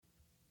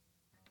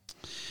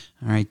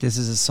All right, this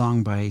is a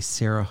song by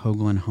Sarah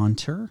Hoagland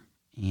Hunter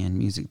and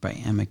music by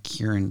Emma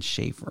Kieran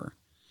Schaefer.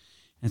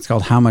 It's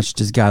called How Much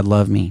Does God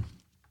Love Me?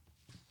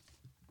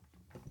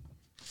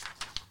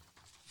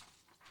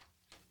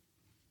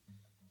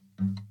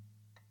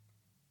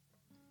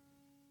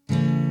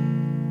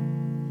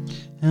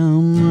 How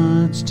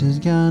much does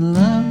God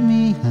love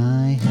me?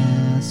 I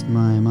asked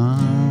my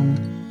mom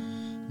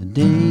the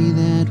day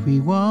that we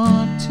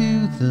walked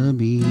to the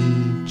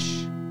beach.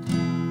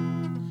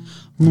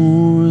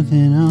 More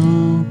than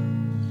all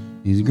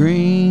these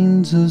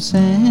grains of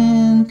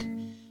sand,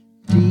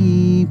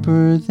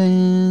 deeper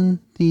than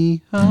the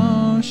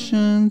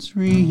ocean's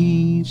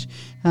reach.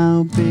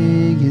 How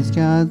big is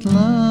God's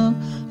love?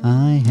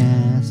 I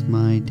asked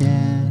my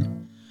dad.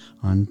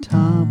 On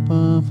top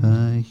of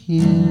a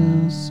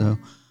hill so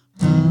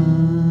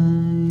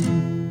high,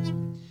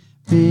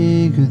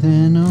 bigger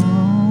than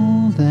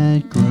all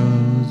that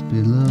grows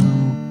below,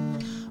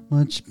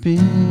 much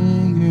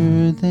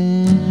bigger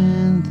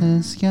than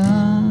the sky.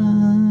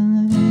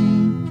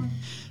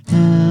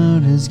 How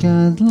does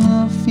God's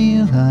love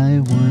feel? I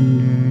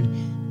wondered,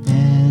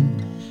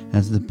 and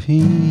as the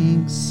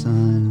pink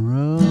sun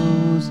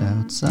rose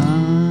outside,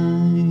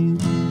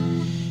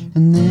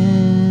 and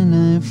then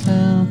I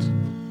felt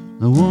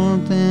the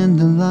warmth and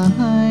the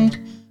light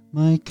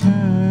my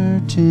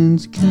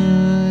curtains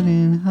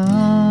couldn't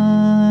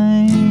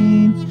hide.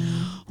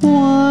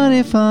 What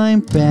if I'm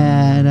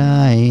bad?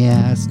 I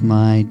asked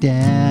my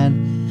dad.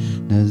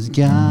 Does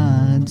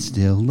God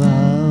still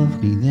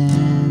love me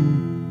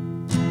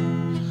then?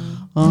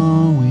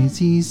 Always,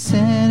 he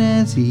said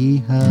as he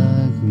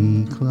hugged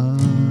me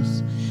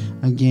close,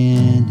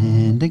 again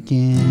and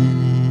again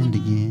and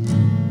again.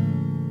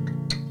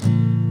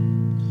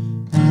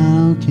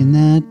 How can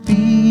that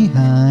be?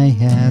 I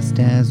asked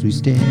as we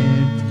stared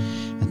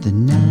at the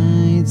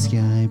night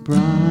sky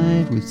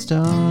bright with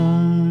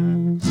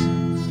stars.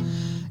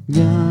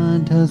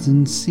 God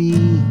doesn't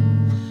see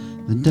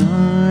the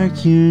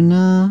dark you're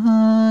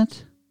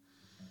not.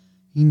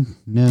 He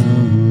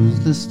knows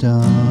the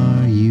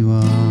star you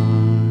are.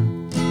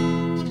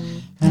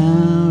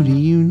 How do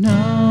you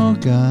know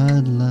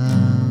God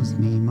loves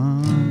me,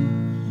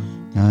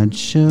 Mom? God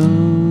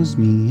shows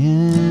me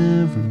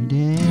every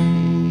day.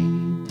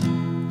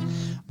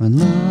 My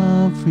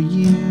love for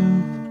you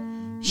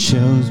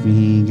shows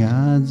me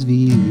God's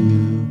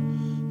view.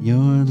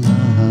 You're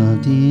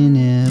loved in